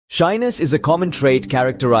Shyness is a common trait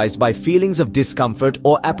characterized by feelings of discomfort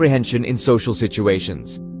or apprehension in social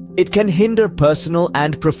situations. It can hinder personal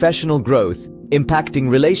and professional growth, impacting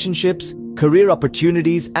relationships, career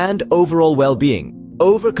opportunities, and overall well-being.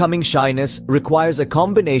 Overcoming shyness requires a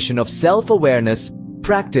combination of self-awareness,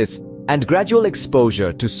 practice, and gradual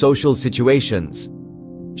exposure to social situations.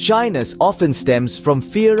 Shyness often stems from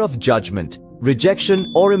fear of judgment,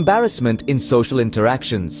 rejection, or embarrassment in social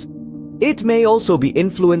interactions. It may also be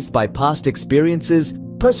influenced by past experiences,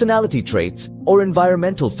 personality traits, or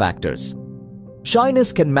environmental factors.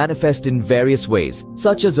 Shyness can manifest in various ways,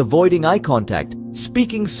 such as avoiding eye contact,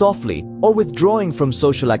 speaking softly, or withdrawing from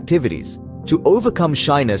social activities. To overcome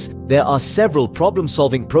shyness, there are several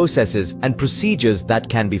problem-solving processes and procedures that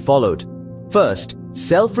can be followed. First,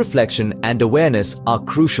 self-reflection and awareness are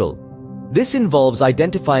crucial. This involves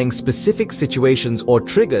identifying specific situations or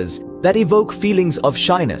triggers that evoke feelings of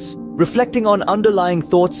shyness, reflecting on underlying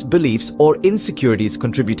thoughts, beliefs, or insecurities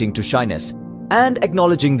contributing to shyness, and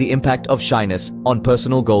acknowledging the impact of shyness on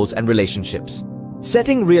personal goals and relationships.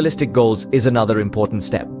 Setting realistic goals is another important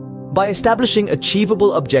step. By establishing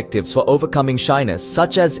achievable objectives for overcoming shyness,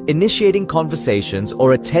 such as initiating conversations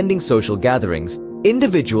or attending social gatherings,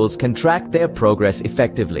 individuals can track their progress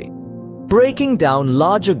effectively. Breaking down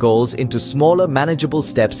larger goals into smaller, manageable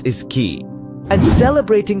steps is key. And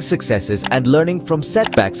celebrating successes and learning from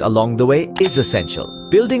setbacks along the way is essential.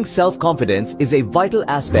 Building self-confidence is a vital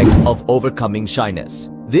aspect of overcoming shyness.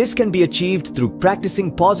 This can be achieved through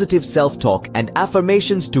practicing positive self-talk and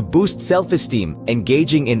affirmations to boost self-esteem,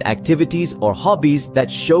 engaging in activities or hobbies that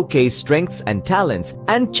showcase strengths and talents,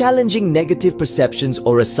 and challenging negative perceptions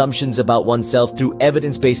or assumptions about oneself through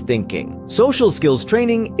evidence-based thinking. Social skills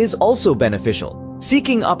training is also beneficial.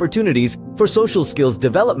 Seeking opportunities for social skills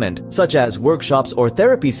development, such as workshops or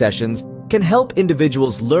therapy sessions, can help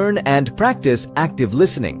individuals learn and practice active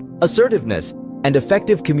listening, assertiveness, and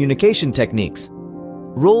effective communication techniques.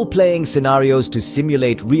 Role-playing scenarios to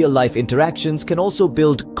simulate real-life interactions can also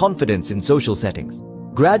build confidence in social settings.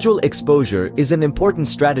 Gradual exposure is an important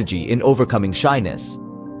strategy in overcoming shyness.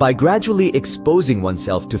 By gradually exposing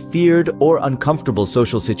oneself to feared or uncomfortable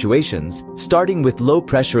social situations, starting with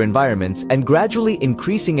low-pressure environments and gradually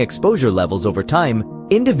increasing exposure levels over time,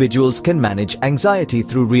 individuals can manage anxiety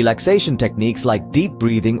through relaxation techniques like deep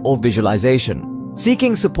breathing or visualization.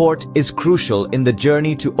 Seeking support is crucial in the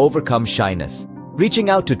journey to overcome shyness. Reaching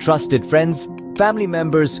out to trusted friends, family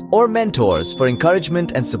members, or mentors for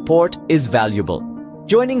encouragement and support is valuable.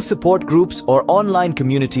 Joining support groups or online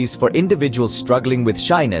communities for individuals struggling with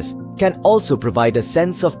shyness can also provide a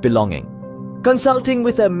sense of belonging. Consulting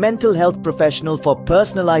with a mental health professional for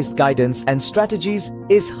personalized guidance and strategies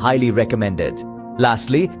is highly recommended.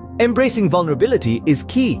 Lastly, embracing vulnerability is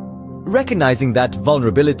key. Recognizing that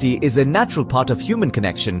vulnerability is a natural part of human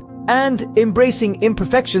connection and embracing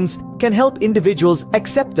imperfections can help individuals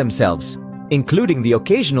accept themselves, including the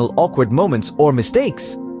occasional awkward moments or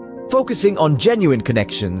mistakes. Focusing on genuine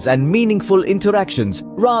connections and meaningful interactions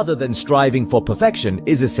rather than striving for perfection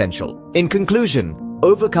is essential. In conclusion,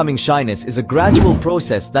 overcoming shyness is a gradual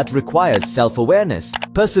process that requires self-awareness,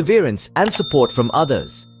 perseverance, and support from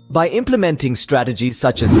others. By implementing strategies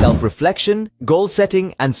such as self-reflection, goal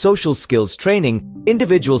setting, and social skills training,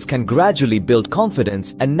 individuals can gradually build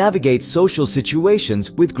confidence and navigate social situations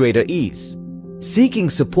with greater ease. Seeking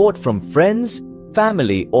support from friends,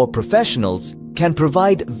 family, or professionals can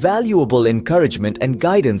provide valuable encouragement and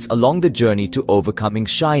guidance along the journey to overcoming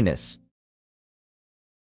shyness.